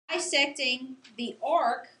bisecting the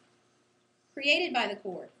arc created by the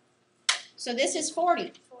chord. So this is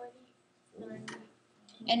 40. 40.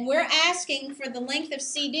 And we're asking for the length of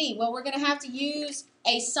CD. Well, we're going to have to use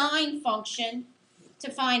a sine function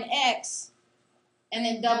to find x and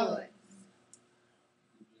then double it.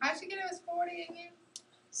 How'd you get it was 40 again?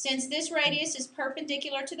 Since this radius is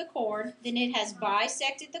perpendicular to the chord, then it has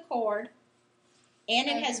bisected the chord and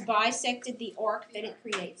it has bisected the arc that it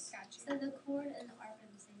creates. Gotcha. So the chord and the arc are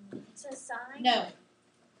the same length. So sine? No.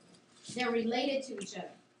 They're related to each other.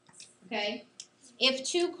 Okay? If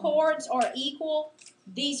two chords are equal,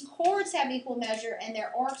 these chords have equal measure and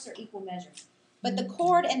their arcs are equal measure. But the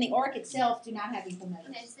chord and the arc itself do not have equal measure.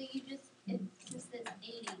 Okay, so you just, it just says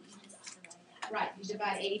 80, you just divide that. Right, you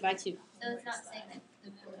divide 80 by 2. So it's not saying that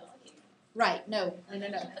the chord is here. Right, no.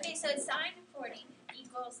 Okay, so sine of 40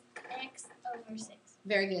 equals x over 6.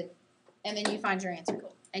 Very good. And then you find your answer.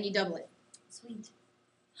 Cool. And you double it. Sweet.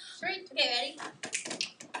 Sweet. Okay, ready?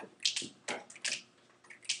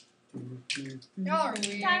 Y'all are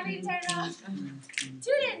weird. Time to turn it off.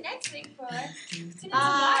 Tune in next week for Students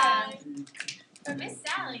Tomorrow for Miss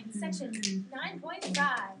Sally, section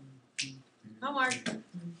 9.5. Homework.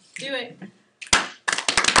 Do it.